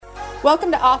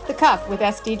Welcome to Off the Cuff with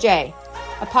SDJ,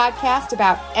 a podcast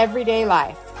about everyday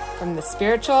life from the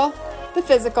spiritual, the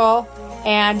physical,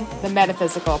 and the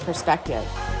metaphysical perspective.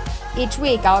 Each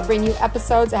week, I'll bring you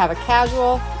episodes that have a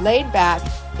casual, laid-back,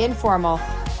 informal,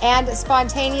 and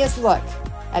spontaneous look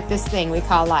at this thing we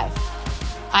call life.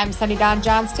 I'm Sunny Dawn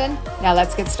Johnston. Now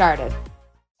let's get started.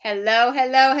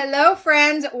 Hello,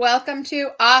 friends. Welcome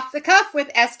to Off the Cuff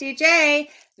with SDJ.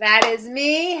 That is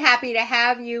me. Happy to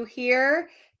have you here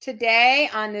today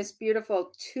on this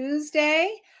beautiful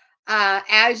Tuesday.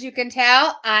 As you can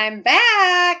tell, I'm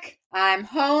back. I'm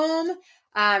home.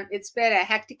 It's been a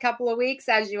hectic couple of weeks,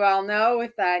 as you all know,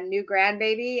 with a new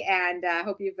grandbaby, and I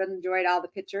hope you've enjoyed all the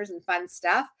pictures and fun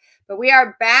stuff. But we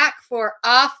are back for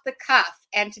Off the Cuff,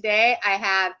 and today I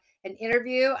have an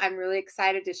interview I'm really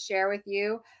excited to share with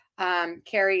you.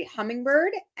 Kerri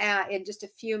Hummingbird in just a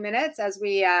few minutes as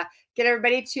we get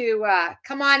everybody to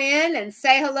come on in and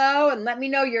say hello and let me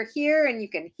know you're here and you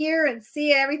can hear and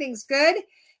see everything's good.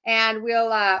 And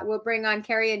we'll bring on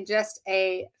Kerri in just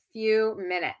a few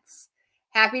minutes.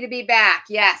 Happy to be back.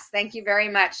 Yes, thank you very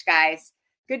much, guys.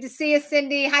 Good to see you,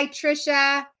 Cindy. Hi,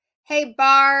 Trisha. Hey,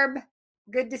 Barb.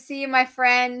 Good to see you, my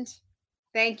friend.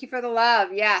 Thank you for the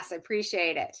love. Yes, I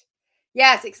appreciate it.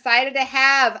 Yes, excited to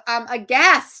have a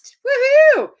guest.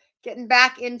 Woohoo! Getting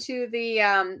back into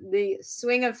the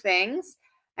swing of things.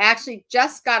 I actually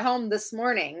just got home this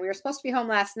morning. We were supposed to be home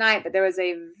last night, but there was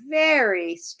a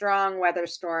very strong weather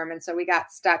storm, and so we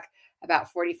got stuck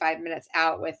about 45 minutes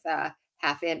out with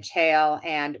half-inch hail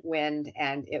and wind,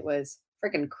 and it was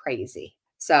freaking crazy.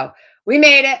 So we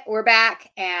made it. We're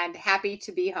back and happy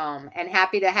to be home and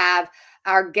happy to have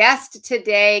our guest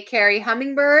today, Kerri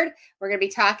Hummingbird. We're going to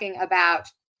be talking about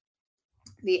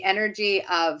the energy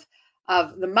of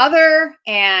the mother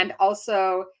and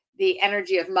also the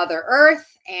energy of Mother Earth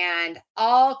and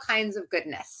all kinds of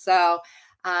goodness. So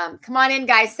come on in,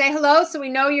 guys. Say hello so we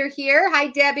know you're here. Hi,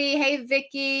 Debbie. Hey,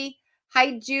 Vicky.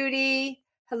 Hi, Judy.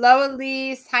 Hello,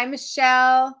 Elise. Hi,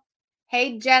 Michelle.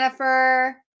 Hey,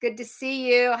 Jennifer. Good to see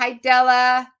you. Hi,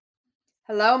 Della.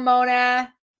 Hello,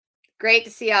 Mona. Great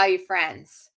to see all you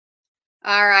friends.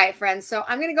 All right, friends. So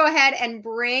I'm going to go ahead and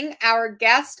bring our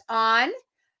guest on.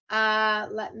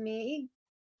 Let me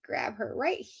grab her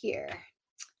right here.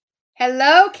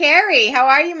 Hello, Kerri. How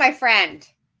are you, my friend?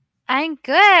 I'm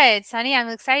good, Sunny. I'm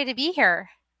excited to be here.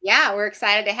 Yeah, we're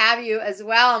excited to have you as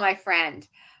well, my friend.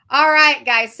 All right,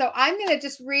 guys. So I'm going to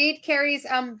just read Kerri's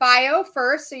bio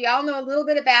first, so y'all know a little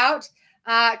bit about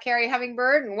Kerri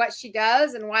Hummingbird and what she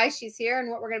does and why she's here and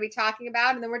what we're going to be talking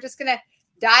about. And then we're just going to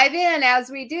dive in as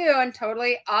we do and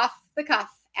totally off the cuff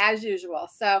as usual.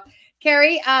 So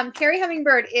Kerri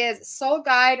Hummingbird is soul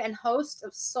guide and host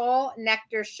of Soul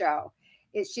Nectar Show.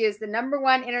 She is the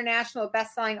 #1 international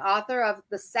best-selling author of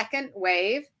The Second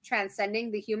Wave, Transcending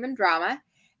the Human Drama,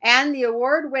 and the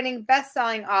award-winning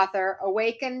best-selling author,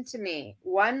 Awaken to Me,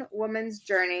 One Woman's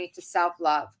Journey to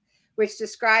Self-Love, which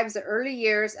describes the early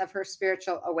years of her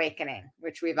spiritual awakening,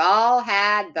 which we've all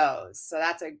had those. So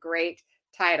that's a great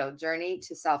title, Journey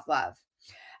to Self-Love.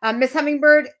 Ms.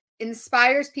 Hummingbird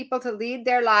inspires people to lead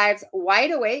their lives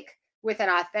wide awake with an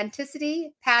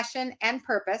authenticity, passion, and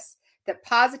purpose that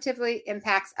positively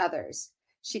impacts others.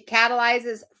 She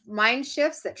catalyzes mind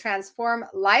shifts that transform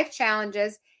life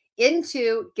challenges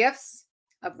into gifts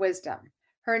of wisdom.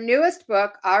 Her newest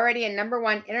book, already a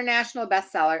 #1 international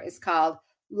bestseller, is called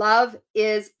Love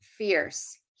is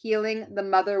Fierce, Healing the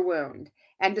Mother Wound,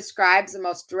 and describes the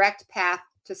most direct path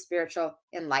to spiritual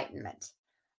enlightenment.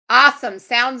 Awesome.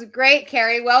 Sounds great,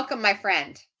 Kerri. Welcome, my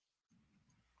friend.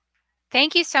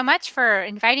 Thank you so much for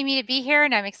inviting me to be here,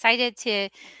 and I'm excited to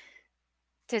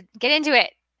get into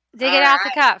it. Dig it off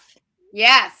the cuff.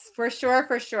 Yes, for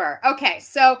sure. Okay,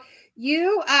 so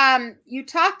you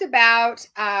talked about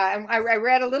I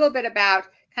read a little bit about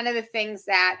kind of the things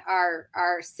that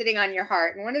are sitting on your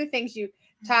heart, and one of the things you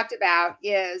talked about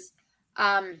is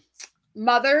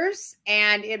mothers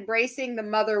and embracing the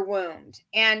mother wound.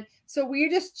 And so will you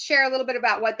just share a little bit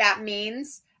about what that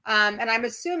means? And I'm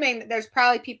assuming that there's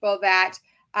probably people that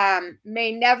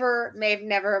may have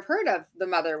never heard of the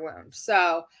mother wound.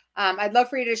 So I'd love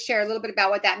for you to share a little bit about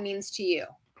what that means to you.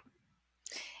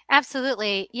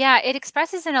 Absolutely. Yeah, it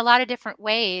expresses in a lot of different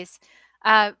ways.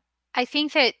 I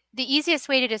think that the easiest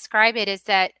way to describe it is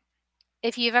that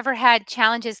if you've ever had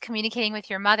challenges communicating with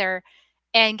your mother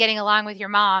and getting along with your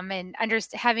mom and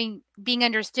being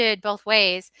understood both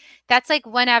ways, that's like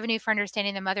one avenue for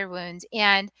understanding the mother wounds.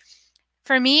 And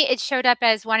For me, it showed up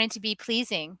as wanting to be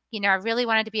pleasing. I really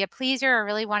wanted to be a pleaser. I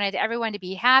really wanted everyone to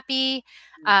be happy.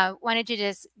 Wanted to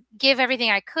just give everything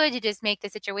I could to just make the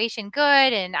situation good.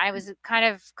 And I was kind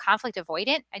of conflict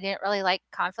avoidant. I didn't really like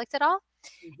conflict at all.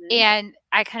 And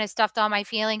I kind of stuffed all my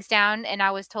feelings down, and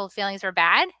I was told feelings were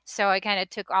bad. So I kind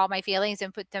of took all my feelings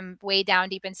and put them way down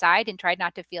deep inside and tried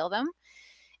not to feel them.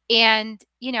 And,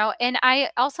 and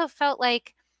I also felt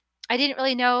like I didn't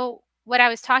really know what I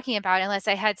was talking about unless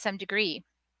I had some degree,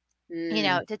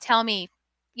 to tell me,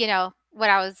 what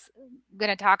I was going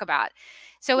to talk about.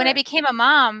 So when I became a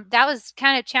mom, that was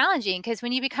kind of challenging, because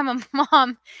when you become a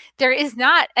mom, there is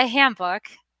not a handbook.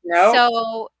 No.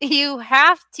 So you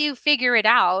have to figure it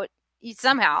out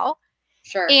somehow.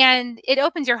 Sure. And it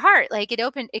opens your heart. Like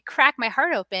it cracked my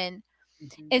heart open.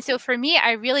 And so for me,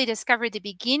 I really discovered the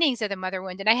beginnings of the mother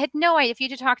wound. And I had no idea. If you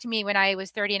had talked to me when I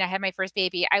was 30 and I had my first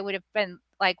baby, I would have been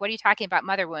like, what are you talking about,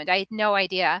 mother wound? I had no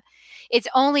idea. It's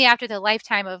only after the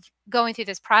lifetime of going through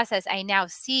this process, I now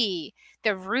see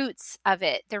the roots of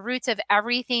it. The roots of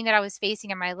everything that I was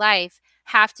facing in my life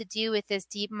have to do with this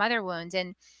deep mother wound.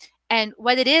 And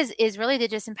what it is really the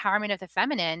disempowerment of the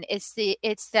feminine. It's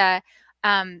the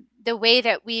way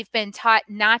that we've been taught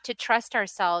not to trust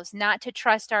ourselves, not to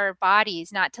trust our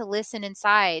bodies, not to listen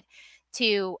inside,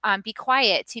 to be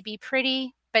quiet, to be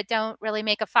pretty, but don't really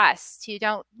make a fuss, to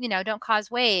don't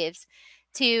cause waves,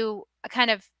 to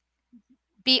kind of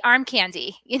be arm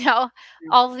candy,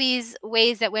 all these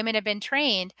ways that women have been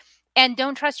trained. And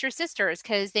don't trust your sisters,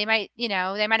 because they might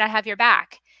not have your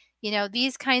back.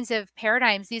 These kinds of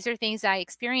paradigms, these are things I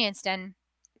experienced, and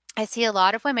I see a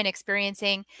lot of women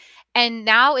experiencing. And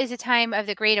now is a time of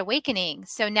the Great Awakening.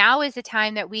 So now is the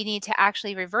time that we need to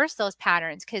actually reverse those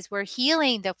patterns, because we're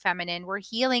healing the feminine. We're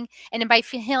healing. And by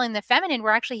healing the feminine,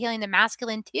 we're actually healing the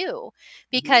masculine too,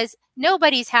 because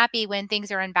nobody's happy when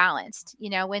things are unbalanced.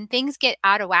 When things get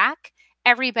out of whack,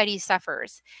 everybody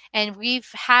suffers. And we've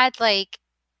had like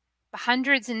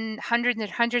hundreds and hundreds and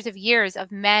hundreds of years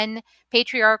of men,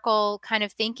 patriarchal kind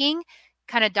of thinking,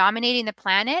 kind of dominating the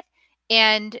planet.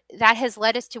 And that has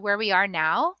led us to where we are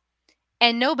now.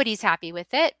 And nobody's happy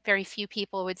with it. Very few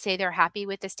people would say they're happy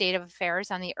with the state of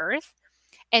affairs on the earth.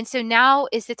 And so now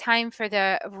is the time for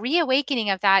the reawakening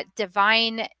of that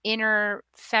divine inner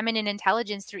feminine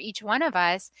intelligence through each one of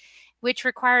us, which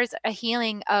requires a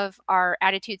healing of our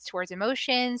attitudes towards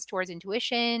emotions, towards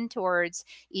intuition, towards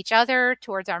each other,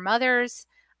 towards our mothers,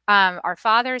 our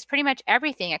fathers, pretty much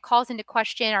everything. It calls into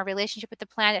question our relationship with the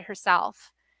planet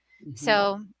herself.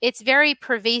 So it's very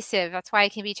pervasive. That's why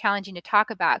it can be challenging to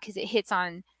talk about, because it hits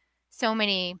on so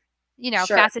many,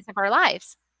 facets of our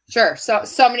lives. Sure. So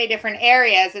many different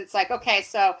areas. It's like, okay,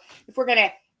 so if we're going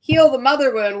to heal the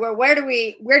mother wound, where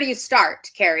do you start,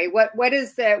 Kerri?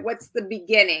 What's the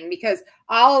beginning? Because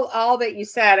all that you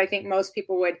said, I think most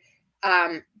people would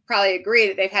probably agree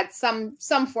that they've had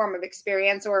some form of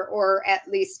experience or at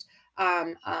least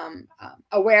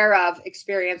aware of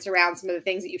experience around some of the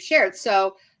things that you've shared.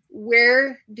 So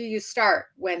where do you start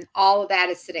when all of that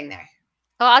is sitting there?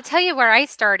 Well, I'll tell you where I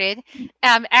started.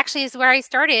 Actually, is where I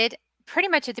started pretty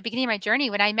much at the beginning of my journey,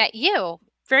 when I met you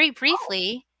very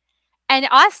briefly in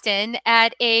Austin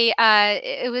at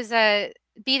it was a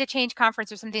Be the Change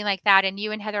conference or something like that. And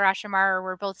you and Heather Ashamara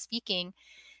were both speaking.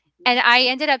 And I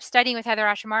ended up studying with Heather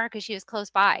Ashamara because she was close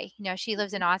by. She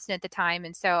lives in Austin at the time.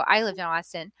 And so I lived in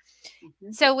Austin.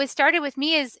 So what started with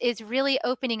me is really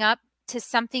opening up to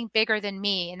something bigger than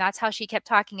me. And that's how she kept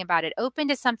talking about it. Open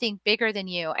to something bigger than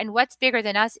you. And what's bigger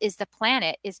than us is the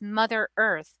planet, is Mother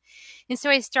Earth. And so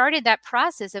I started that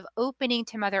process of opening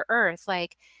to Mother Earth,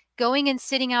 like going and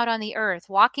sitting out on the earth,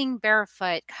 walking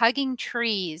barefoot, hugging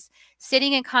trees,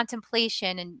 sitting in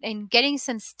contemplation and getting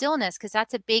some stillness, because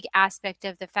that's a big aspect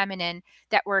of the feminine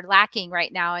that we're lacking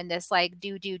right now in this like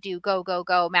do,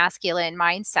 go masculine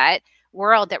mindset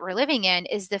world that we're living in,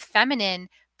 is the feminine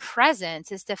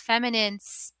presence, is the feminine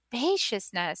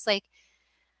spaciousness, like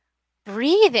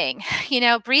breathing,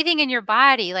 breathing in your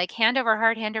body, like hand over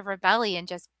heart, hand over belly, and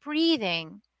just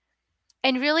breathing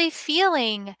and really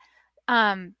feeling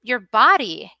your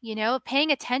body,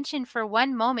 paying attention for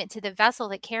one moment to the vessel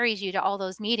that carries you to all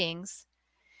those meetings.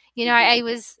 I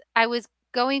was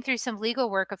going through some legal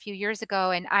work a few years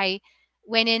ago, and I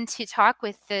went in to talk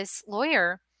with this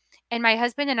lawyer, and my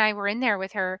husband and I were in there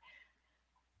with her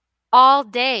all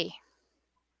day.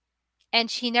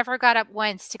 And she never got up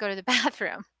once to go to the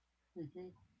bathroom.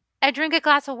 I drink a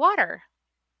glass of water.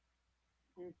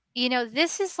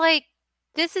 This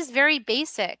is very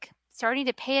basic. Starting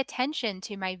to pay attention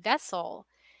to my vessel,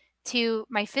 to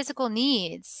my physical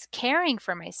needs, caring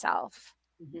for myself.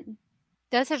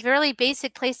 That's a really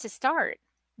basic place to start.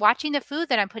 watching the food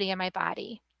that I'm putting in my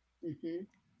body. Mm-hmm.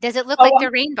 Does it look Oh, like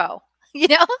the rainbow? You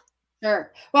know?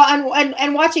 Sure. Well,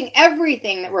 and watching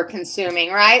everything that we're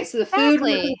consuming, right? So the food we're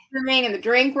Exactly. consuming, and the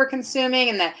drink we're consuming,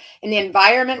 and the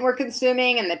environment we're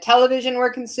consuming, and the television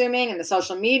we're consuming, and the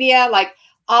social media, like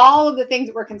all of the things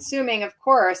that we're consuming, of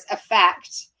course,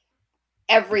 affect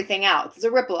everything else. It's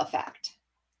a ripple effect.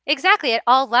 Exactly, at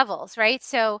all levels, right?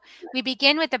 So we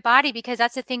begin with the body because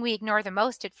that's the thing we ignore the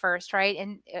most at first, right?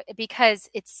 And because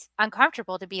it's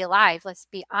uncomfortable to be alive, let's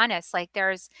be honest. Like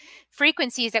there's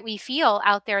frequencies that we feel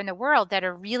out there in the world that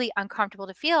are really uncomfortable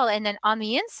to feel. And then on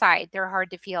the inside, they're hard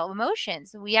to feel.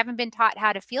 Emotions, we haven't been taught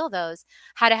how to feel those,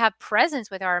 how to have presence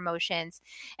with our emotions.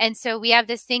 And so we have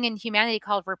this thing in humanity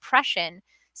called repression.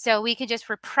 So we can just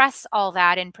repress all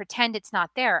that and pretend it's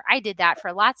not there. I did that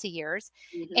for lots of years.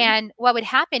 Mm-hmm. And what would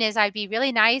happen is I'd be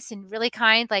really nice and really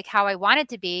kind, like how I wanted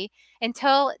to be,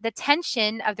 until the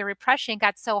tension of the repression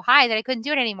got so high that I couldn't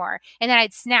do it anymore. And then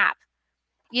I'd snap,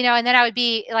 and then I would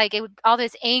be like, all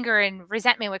this anger and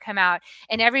resentment would come out,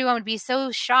 and everyone would be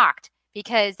so shocked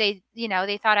because they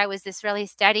thought I was this really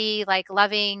steady, like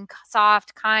loving,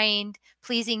 soft, kind,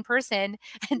 pleasing person.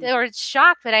 And they were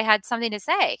shocked that I had something to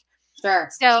say. Sure.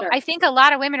 So Sure. I think a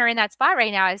lot of women are in that spot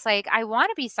right now. It's like, I want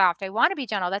to be soft. I want to be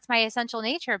gentle. That's my essential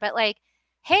nature. But like,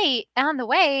 hey, on the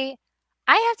way,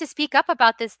 I have to speak up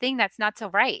about this thing that's not so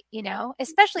right,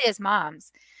 especially as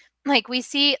moms. Like we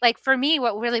see, like for me,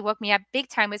 what really woke me up big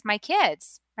time was my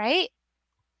kids, right?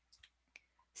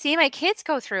 Seeing my kids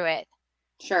go through it.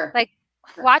 Sure. Like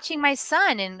Sure. watching my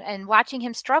son and watching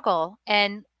him struggle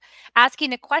and asking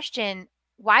the question,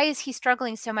 why is he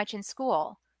struggling so much in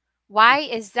school? Why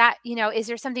is that, is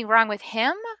there something wrong with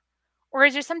him? Or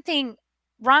is there something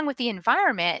wrong with the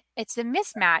environment? It's a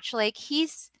mismatch. Like he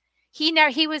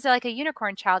was like a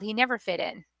unicorn child. He never fit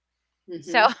in.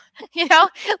 So,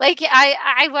 Mm-hmm. like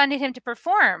I wanted him to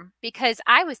perform because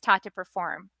I was taught to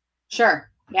perform. Sure.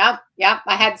 Yeah. Yeah.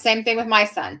 I had the same thing with my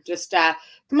son. Just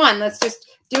come on, let's just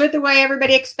do it the way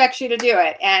everybody expects you to do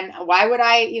it. And why would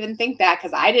I even think that?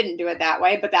 Because I didn't do it that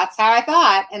way, but that's how I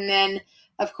thought. And then,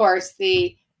 of course,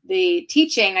 the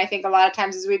teaching, I think a lot of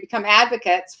times is we become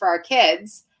advocates for our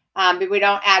kids, but we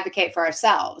don't advocate for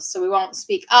ourselves. So we won't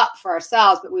speak up for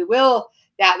ourselves, but we will.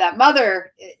 That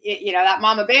mother, that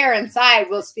mama bear inside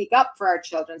will speak up for our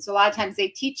children. So a lot of times they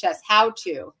teach us how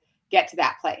to get to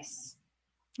that place.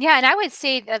 Yeah, and I would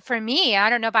say that for me,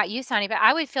 I don't know about you, Sonny, but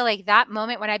I would feel like that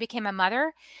moment when I became a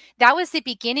mother, that was the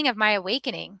beginning of my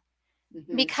awakening.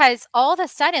 Mm-hmm. Because all of a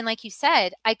sudden, like you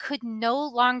said, I could no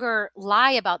longer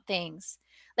lie about things.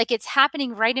 Like it's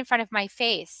happening right in front of my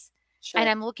face. And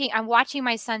Sure. I'm watching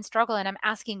my son struggle and I'm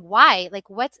asking why, like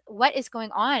what is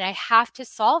going on? I have to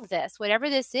solve this. Whatever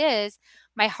this is,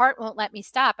 my heart won't let me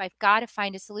stop. I've got to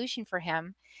find a solution for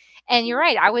him. And you're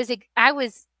right. I wasn't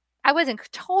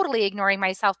totally ignoring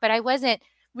myself, but I wasn't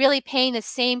really paying the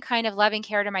same kind of loving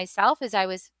care to myself as I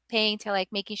was paying to like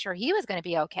making sure he was going to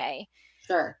be okay.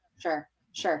 Sure. Sure.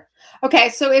 Sure. Okay.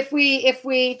 So if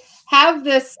we have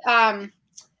this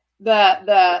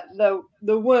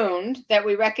the wound that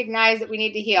we recognize that we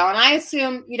need to heal, and I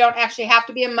assume you don't actually have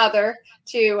to be a mother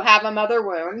to have a mother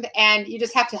wound, and you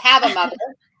just have to have a mother.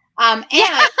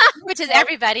 Yeah, which is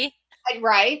everybody.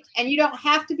 Right. And you don't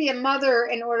have to be a mother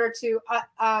in order to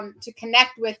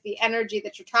connect with the energy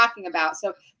that you're talking about.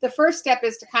 So the first step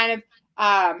is to kind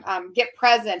of get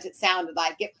present. It sounded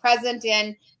like get present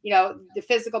in, the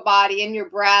physical body, in your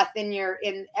breath,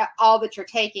 in all that you're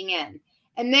taking in.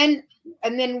 And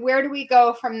then where do we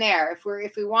go from there?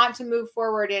 If we want to move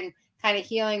forward in kind of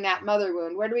healing that mother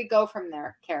wound, where do we go from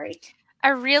there, Kerri?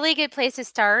 A really good place to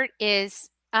start is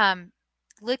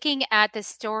looking at the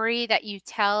story that you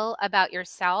tell about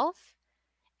yourself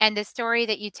and the story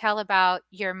that you tell about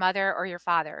your mother or your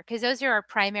father, because those are our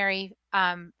primary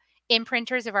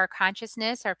imprinters of our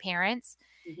consciousness, our parents.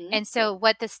 Mm-hmm. And so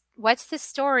what's the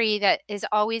story that has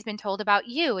always been told about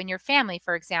you and your family,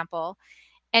 for example,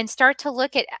 and start to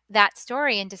look at that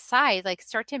story and decide, like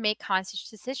start to make conscious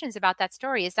decisions about that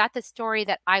story. Is that the story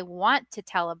that I want to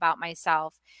tell about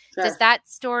myself? Sure. Does that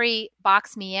story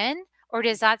box me in, or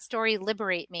does that story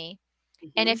liberate me? Mm-hmm.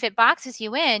 And if it boxes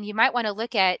you in, you might want to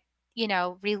look at,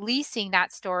 releasing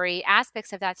that story,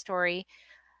 aspects of that story,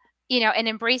 and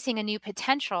embracing a new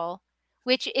potential,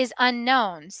 which is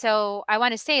unknown. So I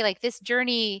want to say, like, this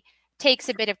journey takes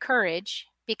a bit of courage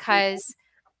because,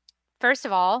 first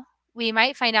of all, we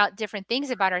might find out different things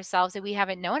about ourselves that we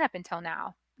haven't known up until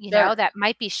now. know, that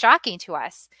might be shocking to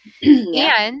us.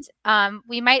 Yeah. And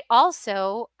we might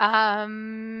also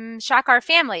shock our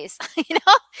families, you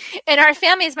know, and our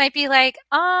families might be like,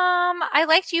 I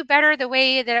liked you better the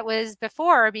way that it was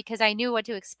before because I knew what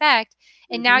to expect.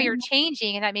 And now you're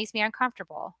changing and that makes me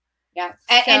uncomfortable. Yeah.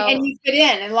 So, And you fit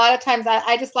in. And a lot of times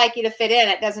I just like you to fit in.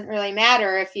 It doesn't really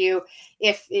matter if you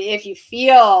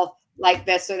feel like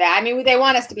this or that. I mean, they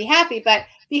want us to be happy, but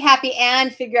be happy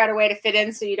and figure out a way to fit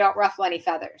in so you don't ruffle any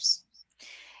feathers.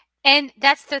 and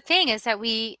that's the thing is that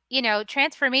we, you know,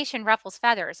 transformation ruffles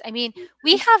feathers. I mean,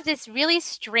 we have this really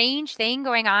strange thing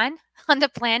going on the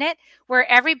planet where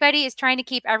everybody is trying to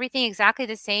keep everything exactly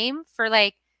the same for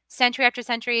like century after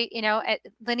century, you know,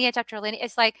 lineage after lineage.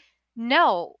 It's like,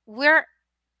 no,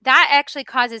 that actually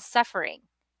causes suffering.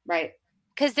 Right.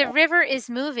 Because the river is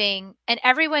moving and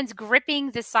everyone's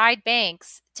gripping the side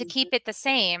banks to keep it the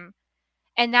same.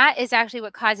 And that is actually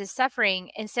what causes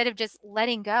suffering instead of just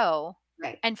letting go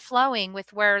and flowing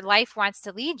with where life wants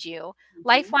to lead you.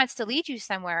 Life wants to lead you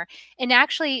somewhere. And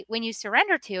actually, when you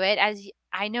surrender to it, as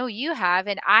I know you have,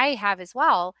 and I have as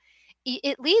well,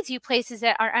 it leads you places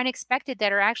that are unexpected,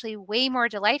 that are actually way more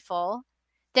delightful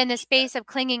than the space of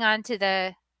clinging onto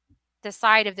the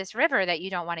side of this river that you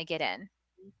don't want to get in.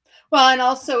 Well, and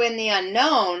also in the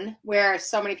unknown, where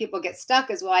so many people get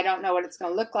stuck is, well, I don't know what it's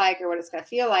going to look like or what it's going to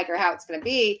feel like or how it's going to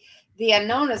be. The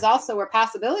unknown is also where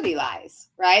possibility lies,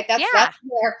 right? That's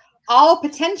where all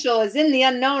potential is, in the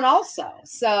unknown also.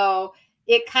 So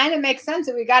it kind of makes sense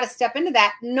that we got to step into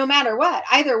that no matter what.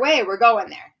 Either way, we're going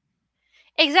there.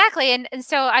 Exactly. And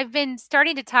so I've been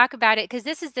starting to talk about it because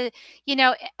this is the, you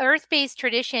know, earth-based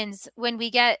traditions. When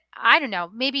we get, I don't know,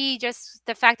 maybe just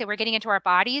the fact that we're getting into our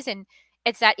bodies and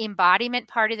it's that embodiment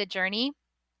part of the journey,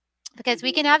 because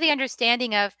we can have the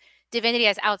understanding of divinity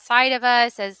as outside of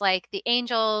us, as like the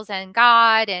angels and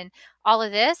God and all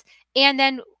of this. And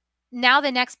then now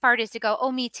the next part is to go,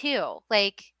 oh, me too.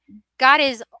 Like God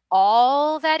is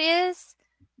all that is.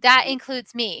 That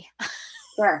includes me.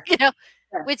 Sure. You know,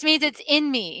 which means it's in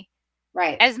me,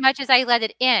 right, as much as I let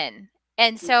it in.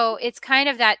 And so it's kind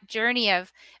of that journey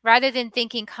of, rather than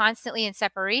thinking constantly in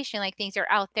separation, like things are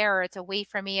out there or it's away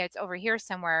from me, or it's over here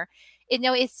somewhere.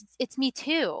 It's me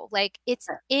too. Like it's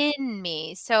in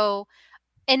me. So,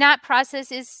 and that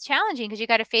process is challenging because you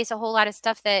got to face a whole lot of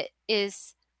stuff that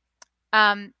is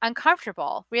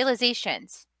uncomfortable,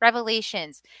 realizations,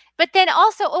 revelations, but then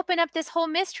also open up this whole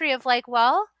mystery of like,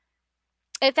 well,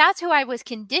 if that's who I was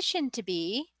conditioned to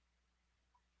be,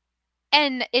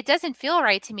 and it doesn't feel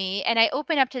right to me, and I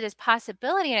open up to this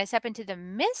possibility and I step into the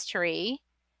mystery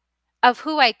of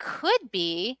who I could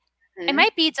be, I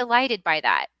might be delighted by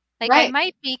that. Like I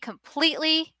might be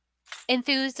completely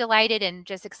enthused, delighted, and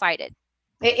just excited.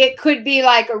 It could be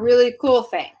like a really cool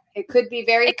thing. It could be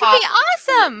very positive. It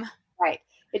could be awesome. Right.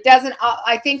 It doesn't,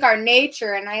 I think our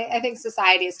nature, and I think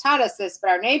society has taught us this, but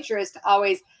our nature is to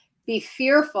always be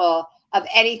fearful of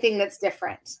anything that's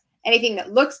different. Anything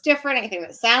that looks different, anything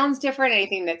that sounds different,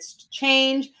 anything that's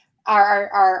changed.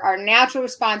 Our natural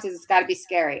response is, it's got to be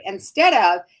scary. Instead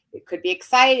of, it could be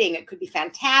exciting, it could be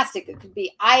fantastic, it could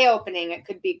be eye-opening, it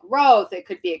could be growth, it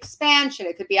could be expansion,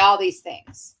 it could be all these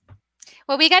things.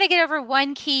 Well, we got to get over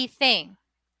one key thing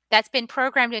that's been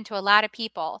programmed into a lot of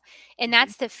people, and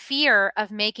that's the fear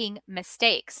of making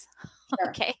mistakes.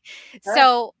 Okay.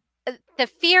 So the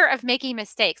fear of making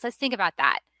mistakes, let's think about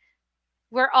that.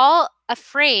 We're all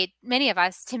afraid, many of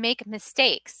us, to make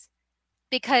mistakes,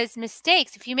 because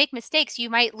mistakes, if you make mistakes, you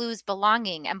might lose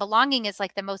belonging. And belonging is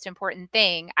like the most important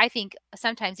thing. I think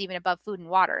sometimes even above food and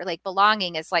water, like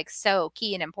belonging is like so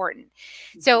key and important.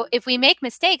 So if we make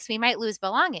mistakes, we might lose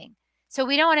belonging. So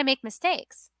we don't want to make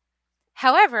mistakes.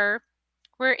 However,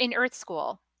 we're in Earth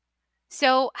School.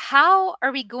 So how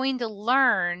are we going to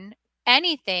learn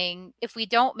anything if we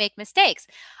don't make mistakes?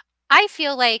 I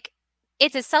feel like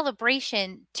it's a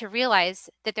celebration to realize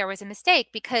that there was a mistake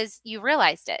because you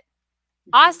realized it.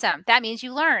 Awesome. That means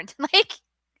you learned. Like,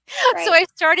 so I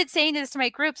started saying this to my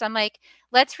groups. I'm like,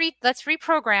 let's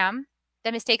reprogram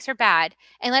that mistakes are bad.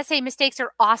 And let's say mistakes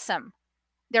are awesome.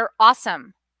 They're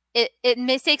awesome.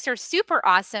 Mistakes are super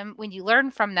awesome when you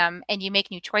learn from them and you make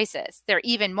new choices. They're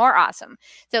even more awesome.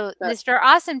 So Mr.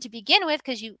 Awesome to begin with,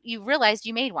 because you realized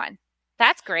you made one.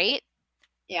 That's great.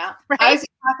 Yeah. Right? I was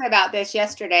talking about this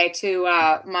yesterday to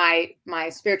my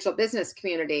spiritual business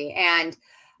community. And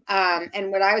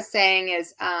what I was saying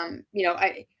is, you know,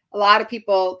 a lot of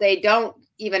people, they don't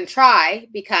even try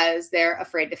because they're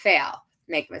afraid to fail,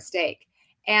 make a mistake.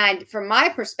 And from my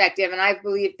perspective, and I've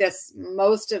believed this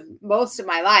most of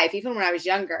my life, even when I was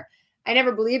younger, I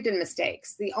never believed in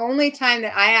mistakes. The only time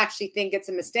that I actually think it's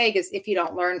a mistake is if you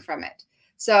don't learn from it.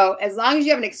 So as long as you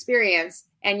have an experience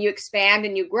and you expand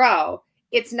and you grow,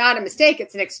 it's not a mistake.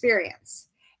 It's an experience.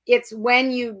 It's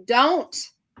when you don't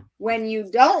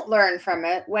learn from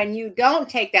it, when you don't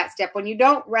take that step, when you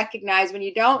don't recognize, when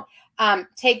you don't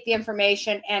take the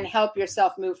information and help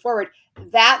yourself move forward,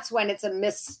 that's when it's a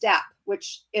misstep,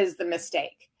 which is the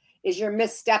mistake. Is you're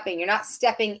misstepping. You're not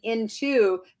stepping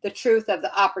into the truth of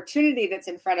the opportunity that's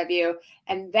in front of you.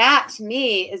 And that, to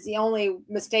me, is the only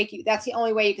mistake. That's the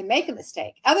only way you can make a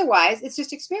mistake. Otherwise, it's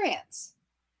just experience.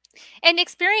 And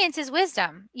experience is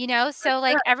wisdom, so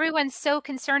like everyone's so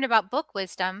concerned about book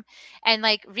wisdom and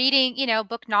like reading,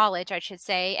 book knowledge, I should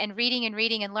say, and reading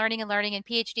and learning and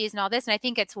PhDs and all this. And I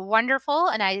think it's wonderful.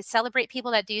 And I celebrate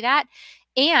people that do that.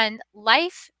 And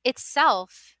life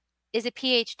itself is a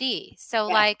PhD. So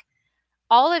like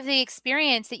all of the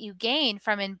experience that you gain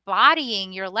from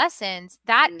embodying your lessons,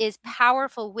 that is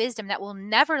powerful wisdom that will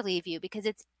never leave you because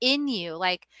it's in you.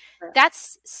 Like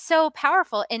that's so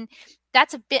powerful. And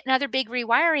that's another big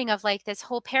rewiring of like this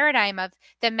whole paradigm of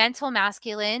the mental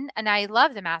masculine. And I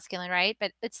love the masculine, right?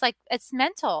 But it's like, it's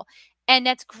mental and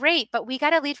that's great. But we got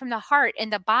to lead from the heart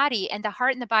and the body, and the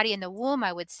heart and the body and the womb,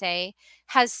 I would say,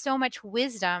 has so much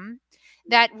wisdom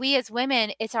that we as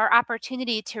women, it's our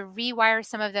opportunity to rewire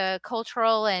some of the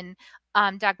cultural and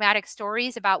dogmatic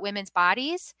stories about women's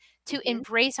bodies to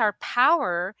embrace our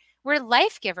power. We're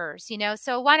life givers,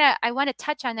 So I want to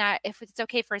touch on that if it's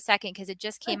okay for a second, because it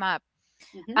just came up.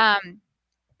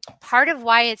 Part of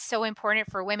why it's so important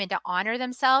for women to honor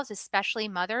themselves, especially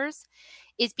mothers,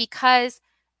 is because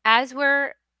as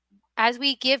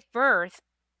we give birth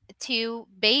to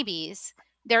babies,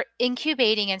 they're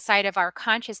incubating inside of our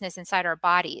consciousness, inside our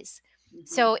bodies.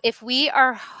 So if we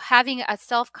are having a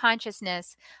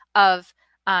self-consciousness of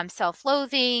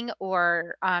self-loathing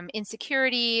or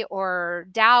insecurity or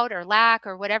doubt or lack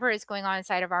or whatever is going on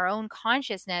inside of our own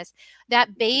consciousness,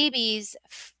 that baby's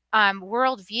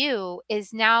worldview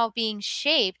is now being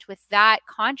shaped with that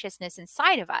consciousness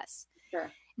inside of us. Sure.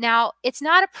 Now, it's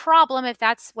not a problem if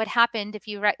that's what happened. If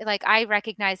you like, I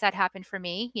recognize that happened for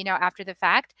me, after the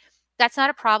fact. That's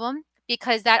not a problem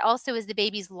because that also is the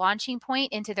baby's launching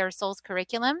point into their soul's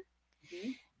curriculum.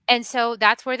 And so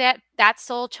that's where that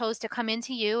soul chose to come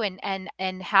into you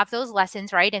and have those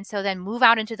lessons, right? And so then move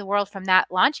out into the world from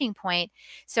that launching point.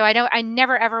 So I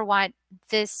never ever want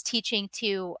this teaching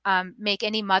to make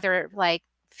any mother like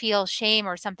feel shame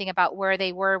or something about where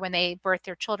they were when they birthed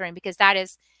their children, because that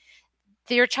is,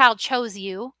 your child chose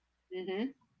you.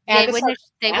 They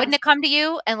wouldn't have come to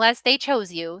you unless they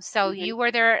chose you. So you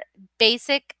were their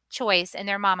basic choice and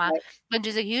their mama, which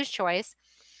is a huge choice.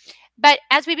 But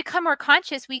as we become more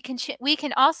conscious, we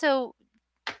can also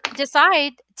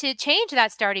decide to change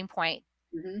that starting point.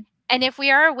 And if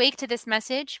we are awake to this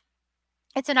message,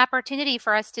 it's an opportunity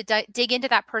for us to dig into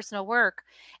that personal work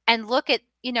and look at,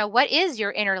 what is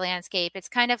your inner landscape? It's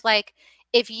kind of like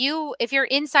if your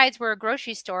insides were a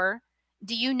grocery store,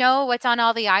 do you know what's on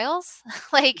all the aisles?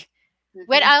 Like,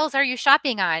 what aisles are you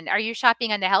shopping on? Are you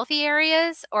shopping on the healthy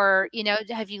areas? Or,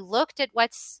 have you looked at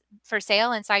what's for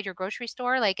sale inside your grocery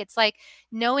store? Like, it's like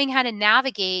knowing how to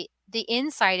navigate the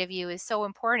inside of you is so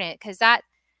important, because that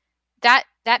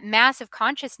massive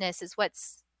consciousness is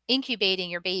what's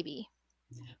incubating your baby.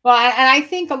 Well, and I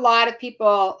think a lot of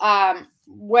people,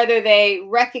 whether they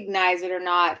recognize it or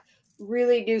not,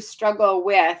 really do struggle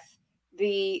with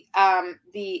the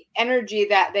energy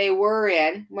that they were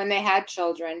in when they had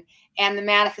children and the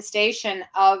manifestation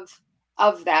of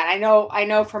that. I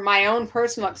know from my own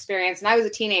personal experience, and I was a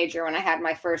teenager when I had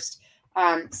my first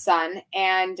son,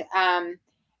 and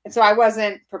so I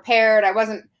wasn't prepared. I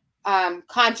wasn't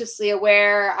consciously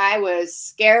aware. I was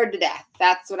scared to death.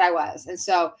 That's what I was. And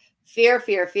so fear.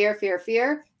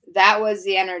 That was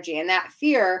the energy, and that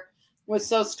fear was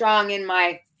so strong in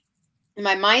my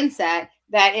mindset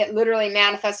that it literally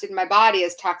manifested in my body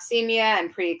as toxemia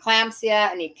and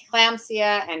preeclampsia and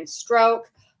eclampsia and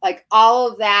stroke. Like, all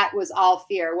of that was all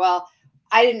fear. Well,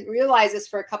 I didn't realize this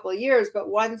for a couple of years, but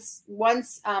once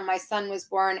my son was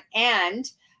born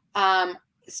and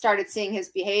started seeing his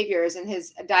behaviors and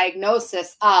his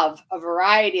diagnosis of a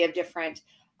variety of different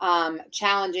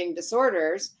challenging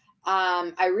disorders,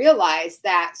 I realized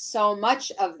that so much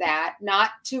of that,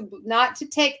 not to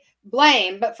take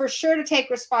blame, but for sure to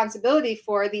take responsibility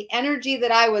for the energy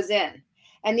that I was in.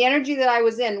 And the energy that I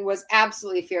was in was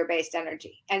absolutely fear-based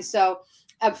energy. And so,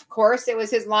 of course, it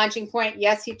was his launching point.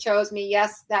 Yes, he chose me.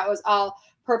 Yes, that was all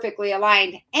perfectly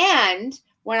aligned. And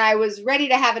when I was ready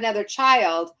to have another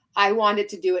child, I wanted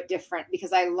to do it different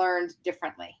because I learned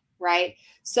differently, right?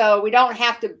 So we don't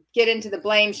have to get into the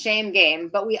blame shame game,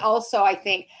 but we also, I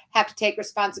think, have to take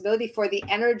responsibility for the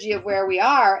energy of where we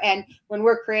are. And when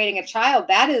we're creating a child,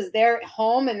 that is their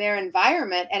home and their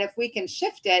environment. And if we can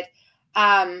shift it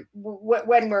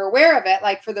when we're aware of it,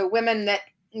 like for the women that,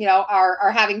 you know,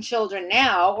 are having children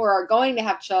now or are going to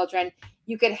have children,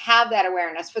 you could have that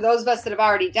awareness. For those of us that have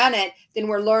already done it, then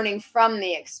we're learning from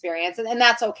the experience. And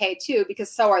that's okay too,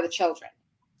 because so are the children.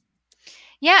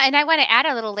 Yeah, and I want to add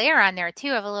a little layer on there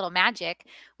too of a little magic,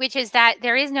 which is that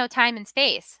there is no time and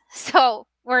space. So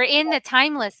we're in the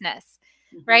timelessness,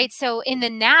 right? So in the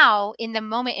now, in the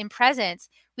moment, in presence,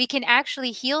 we can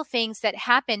actually heal things that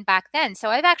happened back then. So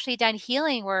I've actually done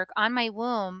healing work on my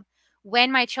womb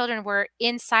when my children were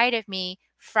inside of me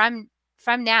from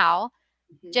now,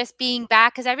 just being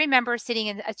back, because I remember sitting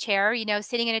in a chair, you know,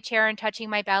 sitting in a chair and touching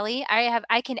my belly.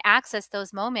 I can access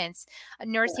those moments.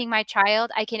 Nursing my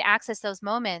child, I can access those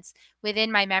moments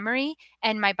within my memory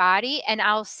and my body, and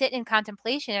I'll sit in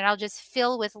contemplation and I'll just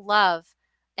fill with love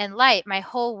and light my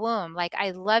whole womb. Like,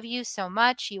 I love you so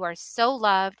much. You are so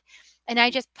loved. And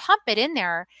I just pump it in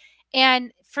there.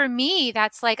 And for me,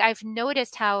 that's like, I've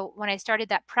noticed how when I started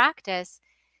that practice,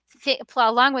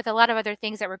 along with a lot of other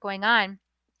things that were going on,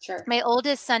 Sure. my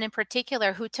oldest son in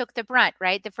particular, who took the brunt,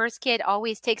 right? The first kid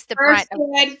always takes the brunt.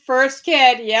 First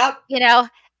kid. Yep. You know,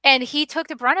 and he took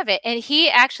the brunt of it. And he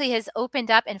actually has opened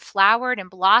up and flowered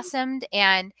and blossomed.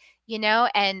 And, you know,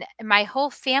 and my whole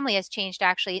family has changed,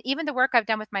 actually. Even the work I've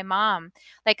done with my mom.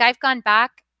 Like, I've gone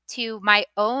back to my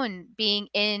own being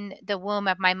in the womb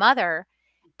of my mother.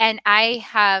 And I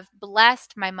have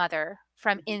blessed my mother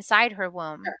from inside her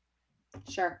womb.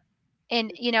 Sure.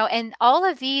 And, you know, and all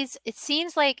of these, it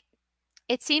seems like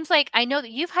I know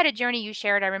that you've had a journey you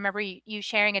shared. I remember you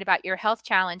sharing it about your health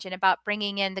challenge and about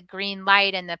bringing in the green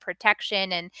light and the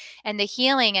protection and the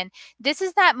healing. And this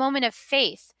is that moment of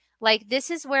faith. Like, this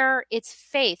is where it's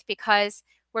faith, because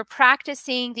we're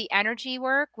practicing the energy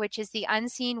work, which is the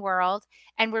unseen world,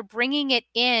 and we're bringing it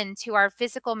into our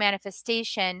physical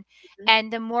manifestation.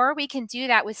 And the more we can do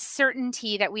that with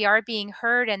certainty that we are being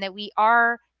heard and that we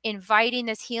are inviting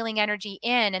this healing energy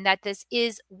in, and that this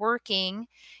is working,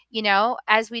 you know,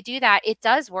 as we do that, it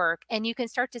does work. And you can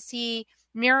start to see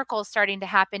miracles starting to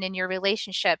happen in your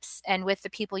relationships and with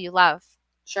the people you love.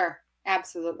 Sure.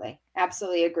 Absolutely.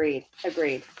 Absolutely.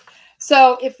 Agreed.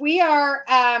 So if we are,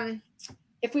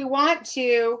 if we want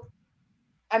to,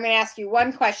 I'm going to ask you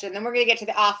one question, then we're going to get to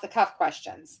the off the cuff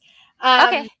questions.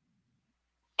 Okay.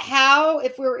 How,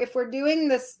 if we're doing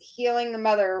this healing the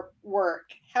mother work,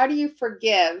 how do you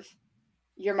forgive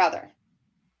your mother?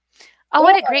 Oh,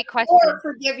 what a great question. Or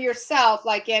forgive yourself,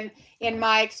 like in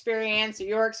my experience or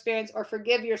your experience, or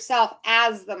forgive yourself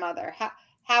as the mother.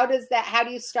 How do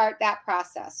you start that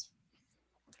process?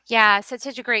 Yeah, so it's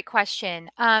such a great question.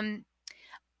 For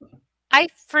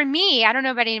me, I don't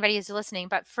know about anybody who's listening,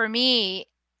 but for me,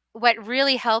 what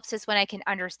really helps is when I can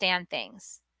understand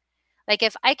things. Like,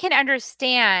 if I can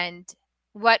understand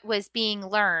what was being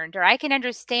learned, or I can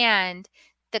understand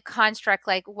the construct,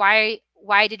 like why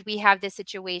did we have this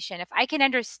situation? If I can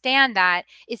understand that,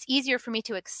 it's easier for me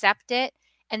to accept it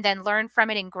and then learn from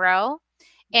it and grow.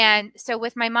 And so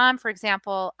with my mom, for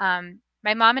example,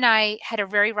 my mom and I had a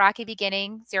very rocky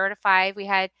beginning, 0 to 5. We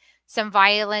had some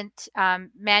violent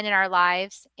men in our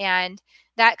lives, and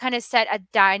that kind of set a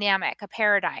dynamic, a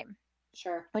paradigm.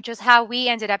 Sure. Which was how we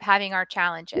ended up having our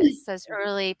challenges, those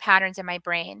early patterns in my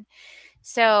brain.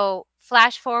 So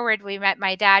flash forward, we met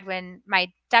my dad when my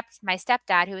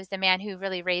stepdad, who was the man who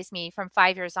really raised me from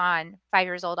 5 years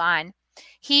old on,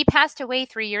 he passed away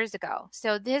 3 years ago.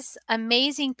 So this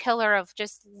amazing pillar of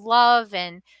just love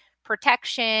and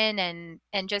protection and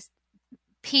just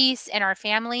peace in our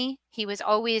family. He was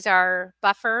always our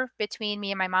buffer between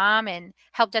me and my mom and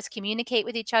helped us communicate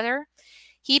with each other.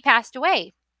 He passed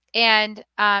away. And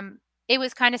it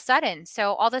was kind of sudden.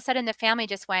 So all of a sudden the family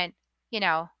just went, you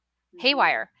know,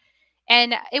 haywire.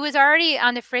 And it was already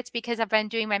on the fritz because I've been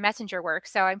doing my messenger work.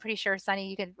 So I'm pretty sure, Sunny,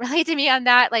 you can relate to me on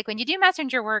that. Like, when you do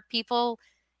messenger work, people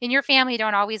in your family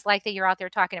don't always like that you're out there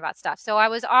talking about stuff. So I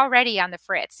was already on the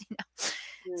fritz, you know.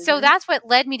 So that's what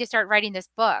led me to start writing this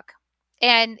book.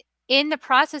 And in the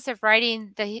process of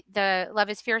writing the Love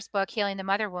is Fierce book, Healing the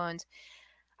Mother Wound,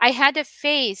 I had to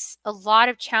face a lot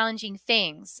of challenging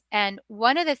things. And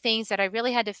one of the things that I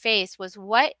really had to face was,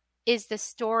 what is the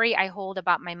story I hold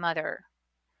about my mother?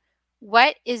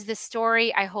 What is the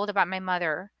story I hold about my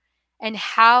mother? And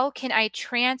how can I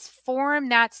transform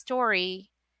that story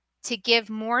to give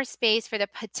more space for the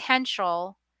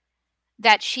potential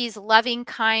that she's loving,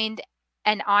 kind,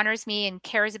 and honors me and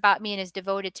cares about me and is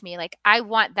devoted to me? Like, I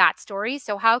want that story.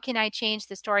 So how can I change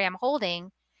the story I'm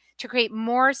holding to create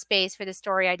more space for the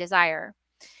story I desire.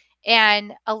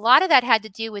 And a lot of that had to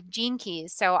do with gene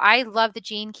keys. So I love the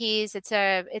gene keys. It's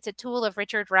a tool of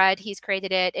Richard Rudd. He's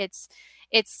created it. It's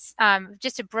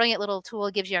just a brilliant little tool.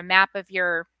 It gives you a map of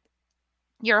your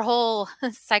whole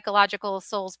psychological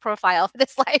soul's profile for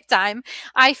this lifetime,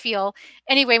 I feel.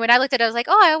 Anyway, when I looked at it, I was like,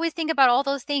 oh, I always think about all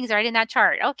those things right in that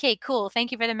chart. Okay, cool.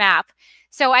 Thank you for the map.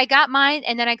 So I got mine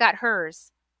and then I got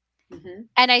hers.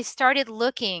 And I started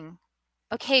looking,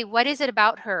 okay, what is it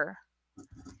about her?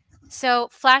 So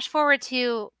flash forward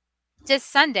to this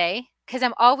Sunday, because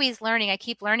I'm always learning. I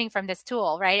keep learning from this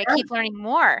tool, right? I keep learning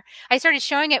more. I started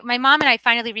showing it. My mom and I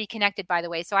finally reconnected, by the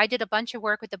way. So I did a bunch of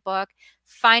work with the book.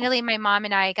 Finally, my mom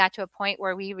and I got to a point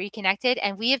where we reconnected,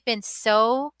 and we have been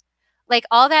so, like,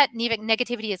 all that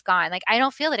negativity is gone. Like, I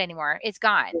don't feel it anymore. It's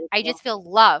gone. I just feel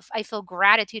love. I feel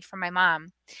gratitude from my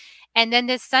mom. And then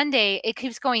this Sunday, it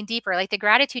keeps going deeper. Like, the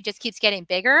gratitude just keeps getting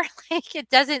bigger. Like, it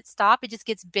doesn't stop. It just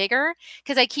gets bigger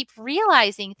because I keep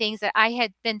realizing things that I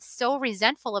had been so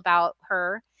resentful about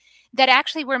her that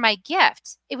actually were my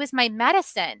gift. It was my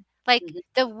medicine. Like,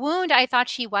 the wound I thought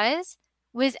she was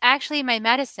actually my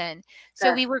medicine.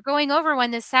 So we were going over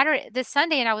one this Sunday,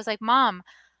 and I was like, Mom,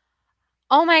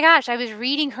 oh my gosh, I was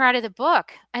reading her out of the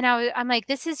book, and I'm like,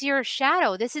 this is your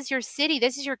shadow. This is your city.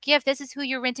 This is your gift. This is who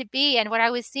you're meant to be. And what I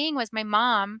was seeing was my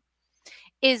mom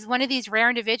is one of these rare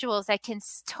individuals that can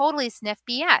totally sniff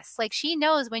BS. Like, she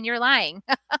knows when you're lying.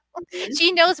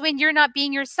 She knows when you're not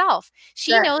being yourself.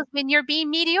 She knows when you're being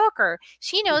mediocre.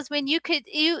 She knows when you're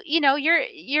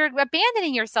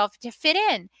abandoning yourself to fit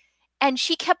in. And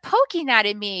she kept poking that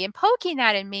at me and poking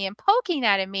that at me and poking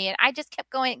that at me. And I just kept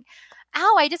going,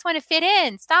 ow, I just want to fit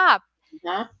in. Stop.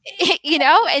 And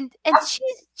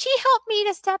she helped me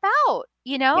to step out,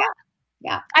 Yeah.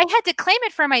 I had to claim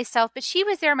it for myself, but she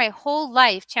was there my whole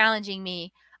life challenging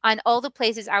me on all the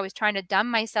places I was trying to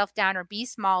dumb myself down or be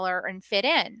smaller and fit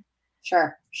in.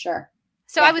 Sure.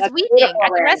 So I was weeping at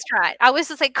the restaurant. I was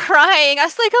just like crying. I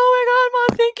was like, oh my God,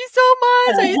 Mom, thank you so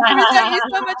much. I used to resent you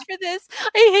so much for this.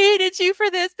 I hated you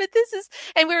for this, but this is,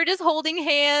 and we were just holding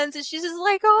hands, and she's just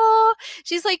like, oh,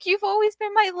 she's like, you've always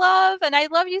been my love, and I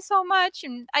love you so much,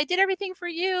 and I did everything for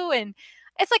you. And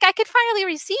it's like, I could finally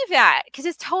receive that because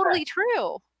it's totally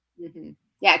true.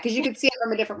 Yeah, because you could see it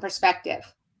from a different perspective.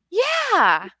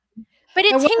 Yeah. But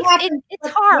it's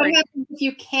hard. What happens if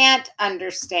you can't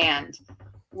understand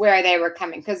where they were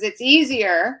coming? Because it's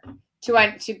easier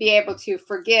to be able to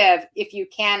forgive if you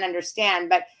can understand.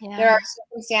 But there are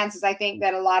circumstances, I think,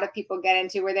 that a lot of people get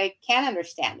into where they can't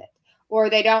understand it, or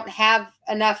they don't have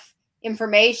enough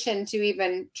information to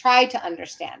even try to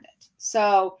understand it.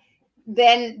 So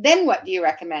then what do you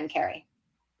recommend, Kerri?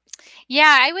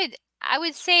 Yeah, I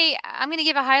would say I'm going to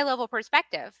give a high level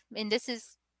perspective, and this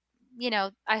is,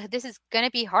 this is going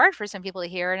to be hard for some people to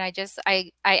hear, and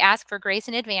I ask for grace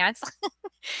in advance.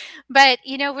 But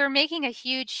we're making a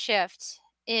huge shift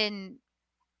in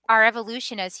our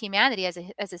evolution as humanity,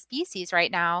 as a species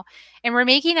right now, and we're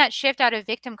making that shift out of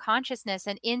victim consciousness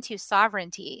and into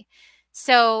sovereignty.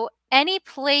 So any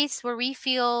place where we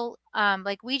feel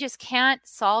like we just can't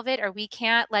solve it, or we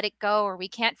can't let it go, or we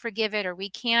can't forgive it, or we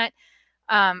can't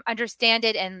understand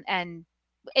it, and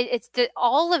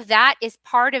all of that is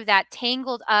part of that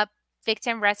tangled up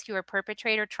victim, rescuer,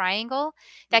 perpetrator triangle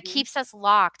that keeps us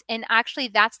locked. And actually,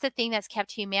 that's the thing that's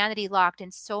kept humanity locked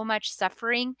in so much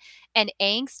suffering and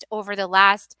angst over the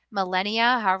last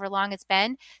millennia, however long it's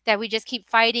been, that we just keep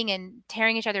fighting and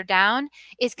tearing each other down,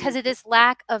 is because of this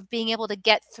lack of being able to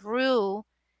get through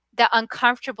the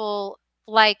uncomfortable,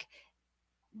 like,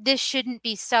 this shouldn't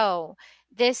be so.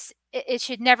 It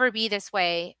should never be this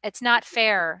way. It's not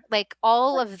fair. Like,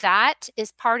 all of that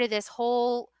is part of this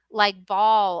whole, like,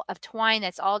 ball of twine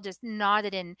that's all just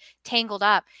knotted and tangled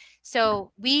up.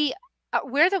 So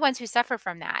we're the ones who suffer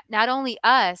from that. Not only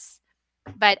us,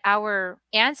 but our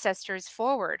ancestors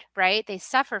forward, right? They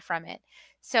suffer from it.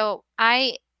 So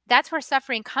that's where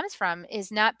suffering comes from,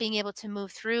 is not being able to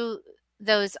move through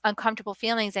those uncomfortable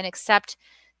feelings and accept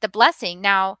the blessing.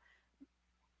 Now,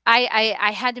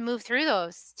 I had to move through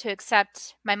those to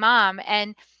accept my mom.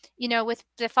 And, with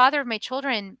the father of my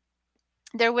children,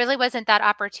 there really wasn't that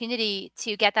opportunity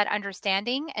to get that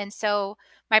understanding. And so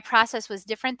my process was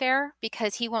different there,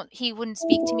 because he wouldn't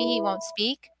speak to me. He won't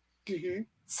speak.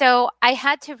 So I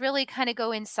had to really kind of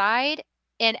go inside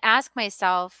and ask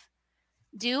myself,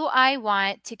 do I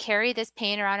want to carry this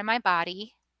pain around in my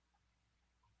body?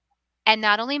 And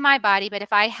not only my body, but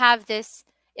if I have this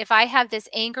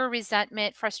anger,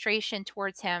 resentment, frustration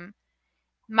towards him,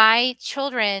 my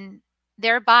children,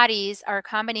 their bodies are a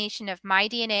combination of my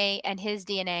DNA and his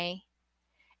DNA.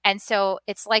 And so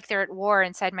it's like they're at war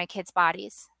inside my kids'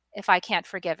 bodies. if I can't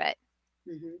forgive it.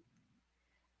 Mm-hmm.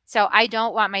 So I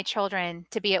don't want my children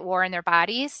to be at war in their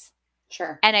bodies.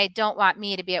 Sure. And I don't want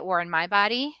me to be at war in my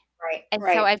body. Right. And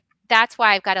Right. so that's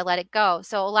why I've got to let it go.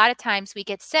 So a lot of times we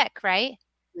get sick, right?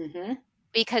 Mm-hmm.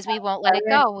 Because we won't let it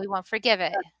go. We won't forgive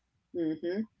it.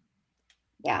 Mm-hmm.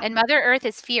 Yeah. And Mother Earth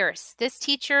is fierce. This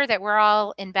teacher that we're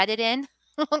all embedded in,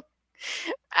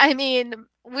 I mean,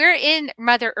 we're in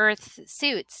Mother Earth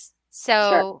suits.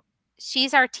 So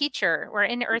she's our teacher. We're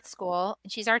in Earth school,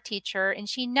 and she's our teacher, and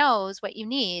she knows what you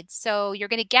need. So you're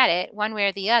going to get it one way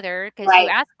or the other because you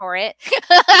asked for it.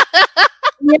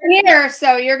 You're here,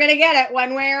 so you're going to get it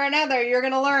one way or another. You're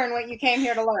going to learn what you came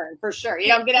here to learn, for sure. You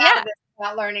don't get out of this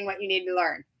without learning what you need to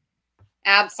learn.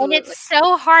 Absolutely. And it's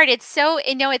so hard. It's so,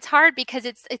 it's hard because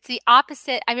it's the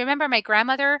opposite. I remember my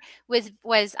grandmother was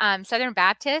Southern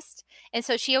Baptist. And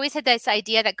so she always had this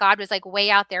idea that God was like way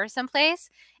out there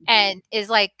someplace and is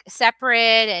like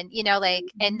separate and,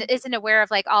 and isn't aware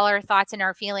of like all our thoughts and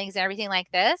our feelings and everything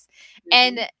like this.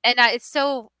 And it's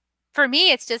so, for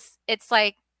me, it's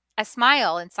like a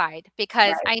smile inside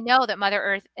because I know that Mother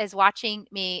Earth is watching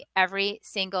me every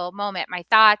single moment. My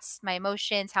thoughts, my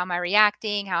emotions, how am I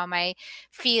reacting? How am I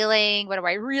feeling? What do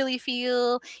I really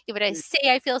feel? Would I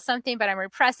say I feel something, but I'm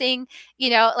repressing,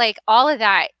 like all of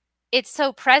that. It's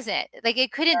so present. Like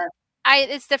it couldn't,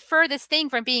 it's the furthest thing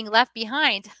from being left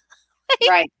behind.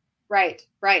 Right.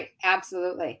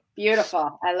 Absolutely.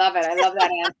 Beautiful. I love it. I love that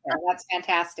answer. That's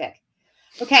fantastic.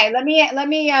 Okay, let me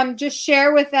just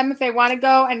share with them if they want to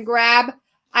go and grab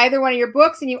either one of your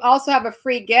books. And you also have a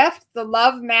free gift, the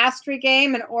Love Mastery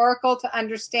Game, an oracle to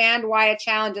understand why a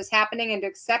challenge is happening and to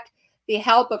accept the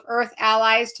help of Earth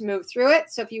allies to move through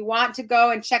it. So if you want to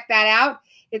go and check that out,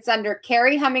 it's under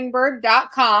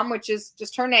kerrihummingbird.com, which is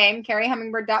just her name,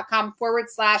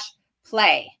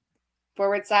 kerrihummingbird.com/play.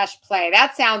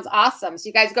 That sounds awesome. So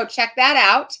you guys go check that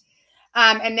out.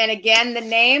 And then again, the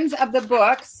names of the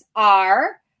books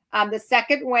are The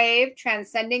Second Wave,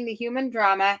 Transcending the Human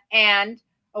Drama, and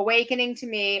Awakening to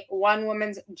Me, One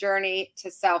Woman's Journey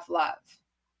to Self-Love.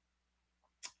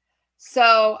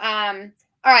 So, all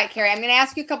right, Kerri, I'm going to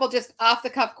ask you a couple just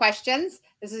off-the-cuff questions.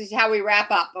 This is how we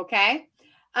wrap up, okay?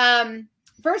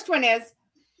 First one is,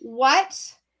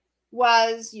 what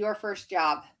was your first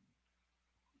job?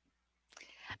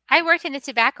 I worked in the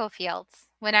tobacco fields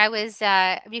when I was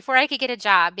before I could get a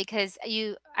job because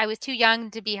I was too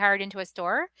young to be hired into a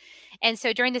store. And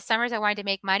so during the summers I wanted to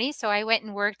make money. So I went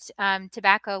and worked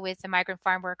tobacco with the migrant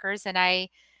farm workers. And I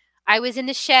was in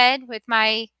the shed with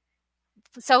my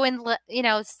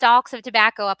stalks of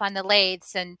tobacco up on the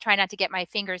lathes and try not to get my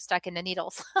fingers stuck in the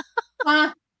needles.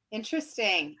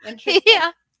 Interesting.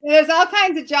 Yeah. There's all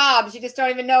kinds of jobs you just don't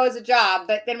even know is a job.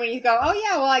 But then when you go, oh,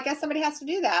 yeah, well, I guess somebody has to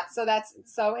do that. So that's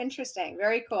so interesting.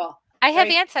 Very cool. I have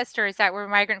ancestors that were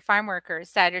migrant farm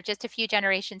workers that are just a few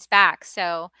generations back.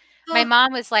 So my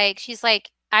mom was like, she's like,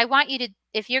 I want you to,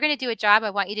 if you're going to do a job, I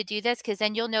want you to do this because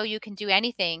then you'll know you can do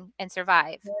anything and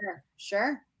survive.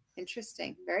 Sure.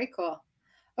 Interesting. Very cool.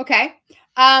 Okay.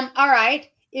 All right.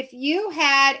 If you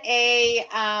had a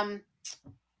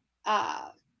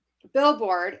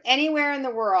billboard anywhere in the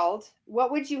world,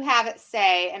 what would you have it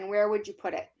say and where would you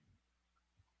put it?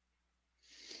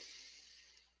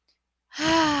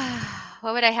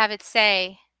 What would I have it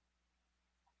say?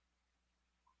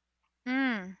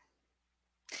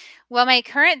 Well, my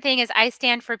current thing is I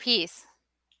stand for peace.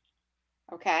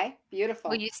 Okay, beautiful.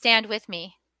 Will you stand with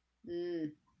me?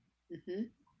 Mm-hmm. And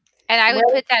I would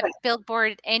put that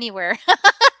billboard anywhere.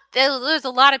 There's a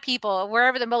lot of people,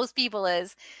 wherever the most people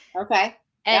is. Okay.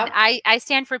 And I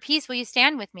stand for peace. Will you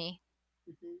stand with me?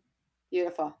 Mm-hmm.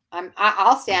 Beautiful.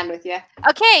 I'll stand with you.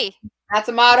 Okay. That's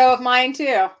a motto of mine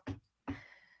too.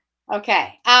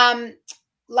 Okay.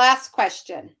 Last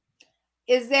question.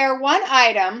 Is there one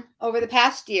item over the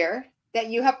past year that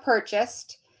you have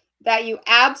purchased that you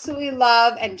absolutely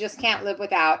love and just can't live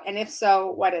without? And if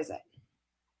so, what is it?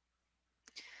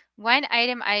 One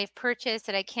item I've purchased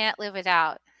that I can't live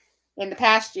without. In the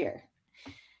past year?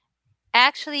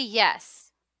 Actually,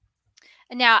 yes.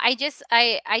 Now,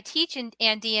 I teach in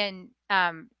Andean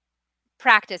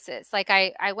practices. Like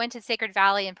I went to Sacred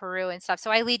Valley in Peru and stuff.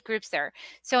 So I lead groups there.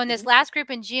 So in this last group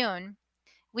in June,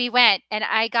 we went and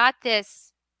I got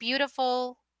this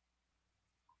beautiful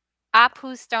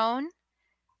Apu stone,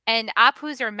 and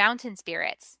Apus are mountain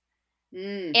spirits.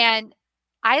 And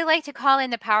I like to call in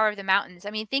the power of the mountains.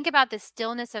 I mean, think about the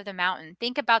stillness of the mountain.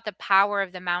 Think about the power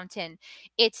of the mountain.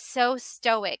 It's so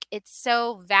stoic. It's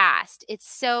so vast. It's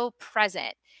so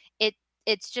present.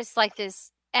 It's just like this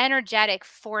energetic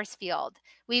force field.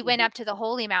 We went up to the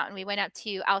holy mountain. We went up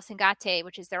to El Sangate,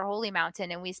 which is their holy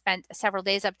mountain. And we spent several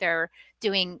days up there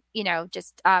doing,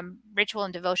 just ritual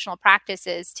and devotional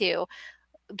practices to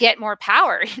get more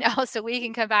power, so we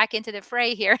can come back into the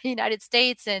fray here in the United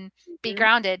States and be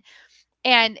grounded.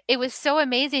 And it was so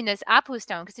amazing, this Apu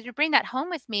stone, because to bring that home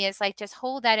with me is like, just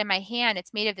hold that in my hand.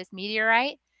 It's made of this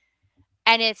meteorite,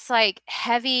 and it's like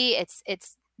heavy, it's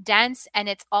dense, and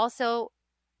it's also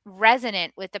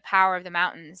resonant with the power of the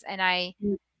mountains. And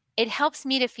it helps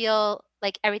me to feel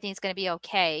like everything's going to be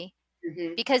okay,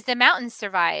 because the mountains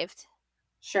survived.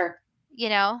 Sure.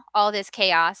 All this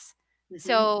chaos.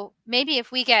 So maybe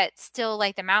if we get still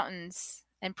like the mountains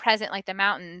and present like the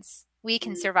mountains, we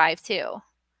can survive too.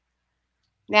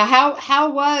 Now, how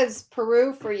was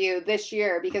Peru for you this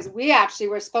year? Because we actually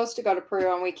were supposed to go to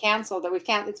Peru and we canceled it.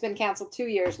 It's been canceled 2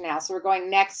 years now. So we're going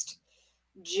next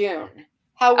June.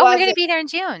 We're going to be there in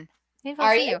June. Maybe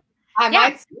I'll see you. I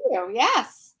might see you.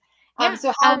 Yes. Yeah.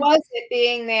 So how was it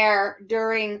being there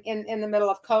in the middle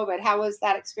of COVID? How was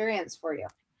that experience for you?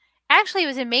 Actually, it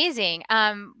was amazing.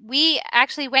 We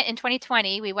actually went in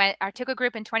 2020. I took a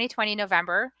group in 2020,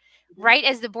 November, right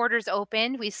as the borders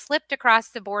opened. We slipped across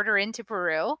the border into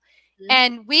Peru,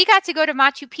 and we got to go to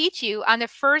Machu Picchu on the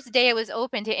first day it was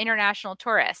open to international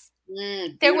tourists.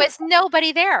 There was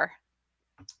nobody there.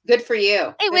 Good for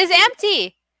you. It was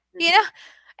empty,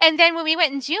 And then when we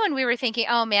went in June, we were thinking,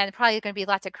 oh man, there's probably going to be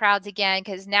lots of crowds again,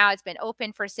 because now it's been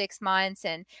open for 6 months.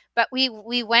 But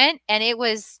we went, and it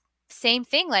was same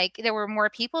thing. Like, there were more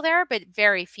people there, but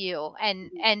very few. And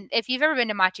if you've ever been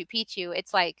to Machu Picchu,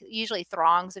 it's like usually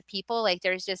throngs of people. Like,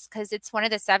 there's just, because it's one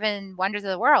of the 7 wonders of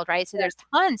the world, right? So there's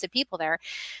tons of people there.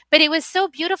 But it was so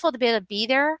beautiful to be able to be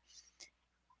there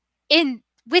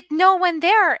with no one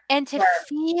there, and to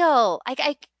feel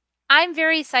like I'm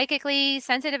very psychically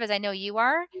sensitive, as I know you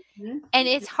are. And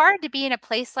it's hard to be in a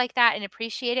place like that and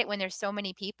appreciate it when there's so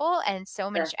many people and so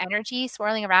much energy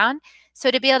swirling around. So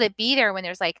to be able to be there when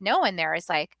there's like no one there is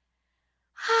like,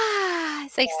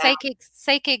 it's like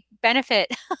psychic benefit.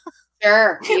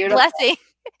 Sure. Beautiful. Blessing.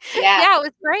 Yeah, it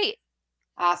was great.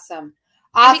 Awesome.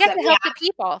 And we got to help the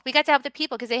people. We got to help the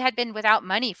people because they had been without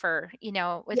money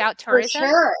without tourism. For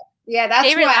sure. Yeah,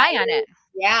 they rely on it.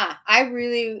 Yeah, I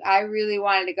really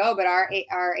wanted to go, but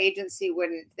our agency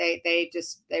wouldn't. They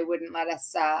wouldn't let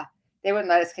us. They wouldn't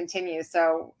let us continue.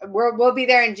 So we'll be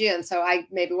there in June. So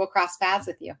maybe we'll cross paths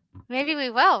with you. Maybe we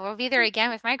will. We'll be there again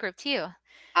with my group too.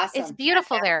 Awesome. It's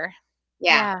beautiful there.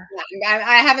 Yeah.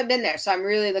 I haven't been there, so I'm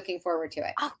really looking forward to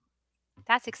it. Oh,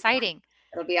 that's exciting.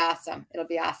 It'll be awesome.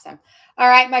 All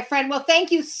right, my friend. Well,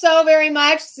 thank you so very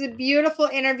much. It's a beautiful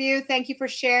interview. Thank you for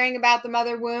sharing about the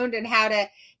mother wound and how to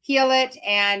heal it.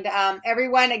 And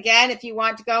everyone, again, if you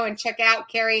want to go and check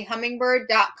out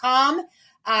kerrihummingbird.com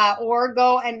or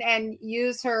go and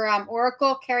use her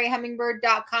oracle,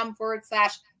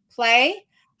 kerrihummingbird.com/play.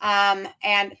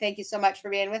 And thank you so much for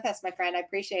being with us, my friend. I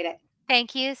appreciate it.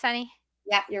 Thank you, Sunny.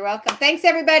 Yeah, you're welcome. Thanks,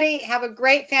 everybody. Have a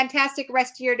great, fantastic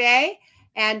rest of your day.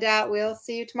 And we'll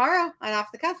see you tomorrow on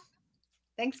Off the Cuff.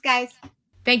 Thanks, guys.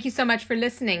 Thank you so much for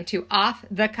listening to Off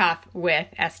the Cuff with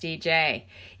SDJ.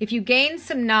 If you gained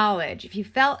some knowledge, if you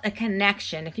felt a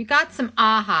connection, if you got some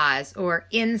ahas or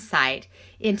insight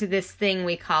into this thing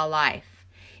we call life,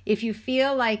 if you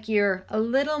feel like you're a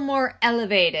little more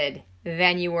elevated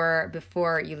than you were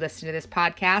before you listened to this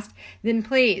podcast, then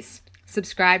please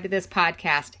subscribe to this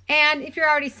podcast. And if you're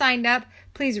already signed up,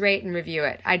 please rate and review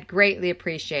it. I'd greatly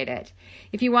appreciate it.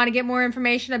 If you want to get more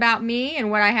information about me and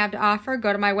what I have to offer,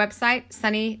 go to my website,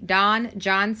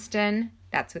 sunnydawnjohnston,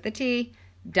 that's with a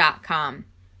T.com.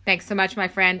 Thanks so much, my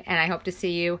friend, and I hope to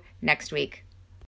see you next week.